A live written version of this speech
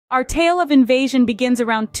Our tale of invasion begins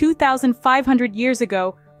around 2,500 years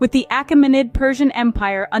ago with the Achaemenid Persian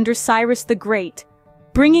Empire under Cyrus the Great.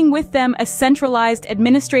 Bringing with them a centralized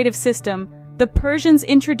administrative system, the Persians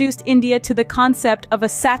introduced India to the concept of a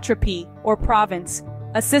satrapy, or province,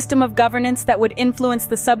 a system of governance that would influence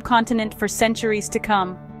the subcontinent for centuries to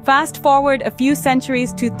come. Fast forward a few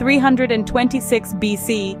centuries to 326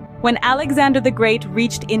 BC, when Alexander the Great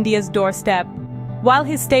reached India's doorstep. While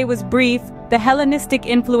his stay was brief, the Hellenistic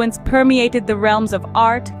influence permeated the realms of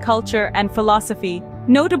art, culture, and philosophy,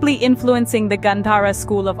 notably influencing the Gandhara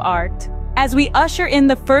school of art. As we usher in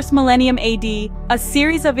the first millennium AD, a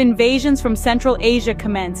series of invasions from Central Asia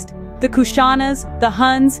commenced. The Kushanas, the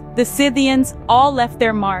Huns, the Scythians all left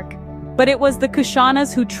their mark. But it was the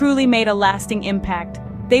Kushanas who truly made a lasting impact.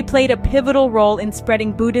 They played a pivotal role in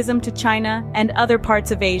spreading Buddhism to China and other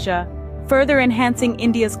parts of Asia, further enhancing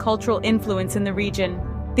India's cultural influence in the region.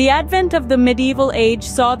 The advent of the medieval age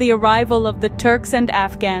saw the arrival of the Turks and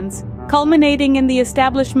Afghans, culminating in the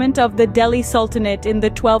establishment of the Delhi Sultanate in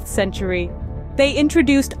the 12th century. They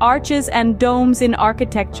introduced arches and domes in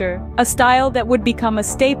architecture, a style that would become a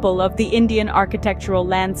staple of the Indian architectural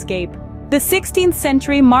landscape. The 16th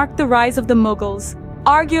century marked the rise of the Mughals,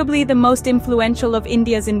 arguably the most influential of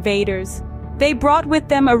India's invaders. They brought with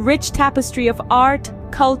them a rich tapestry of art,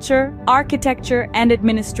 culture, architecture, and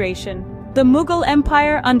administration. The Mughal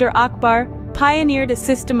Empire under Akbar pioneered a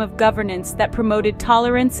system of governance that promoted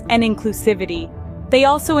tolerance and inclusivity. They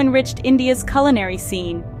also enriched India's culinary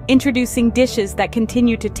scene, introducing dishes that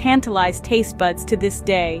continue to tantalize taste buds to this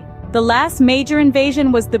day. The last major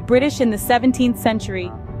invasion was the British in the 17th century.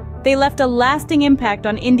 They left a lasting impact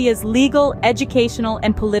on India's legal, educational,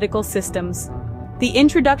 and political systems. The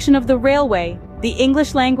introduction of the railway, the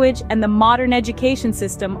English language, and the modern education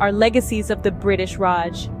system are legacies of the British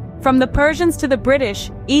Raj. From the Persians to the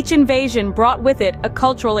British, each invasion brought with it a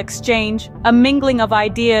cultural exchange, a mingling of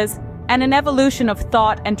ideas, and an evolution of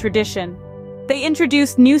thought and tradition. They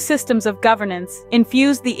introduced new systems of governance,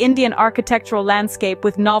 infused the Indian architectural landscape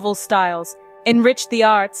with novel styles, enriched the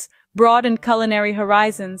arts, broadened culinary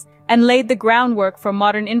horizons, and laid the groundwork for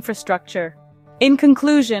modern infrastructure. In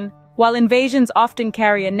conclusion, while invasions often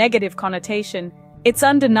carry a negative connotation, it's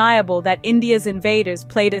undeniable that India's invaders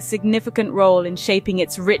played a significant role in shaping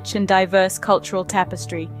its rich and diverse cultural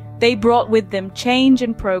tapestry. They brought with them change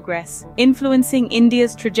and progress, influencing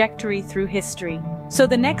India's trajectory through history. So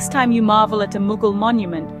the next time you marvel at a Mughal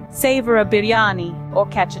monument, savor a biryani, or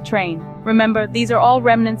catch a train, remember, these are all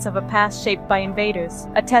remnants of a past shaped by invaders,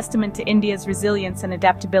 a testament to India's resilience and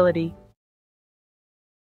adaptability.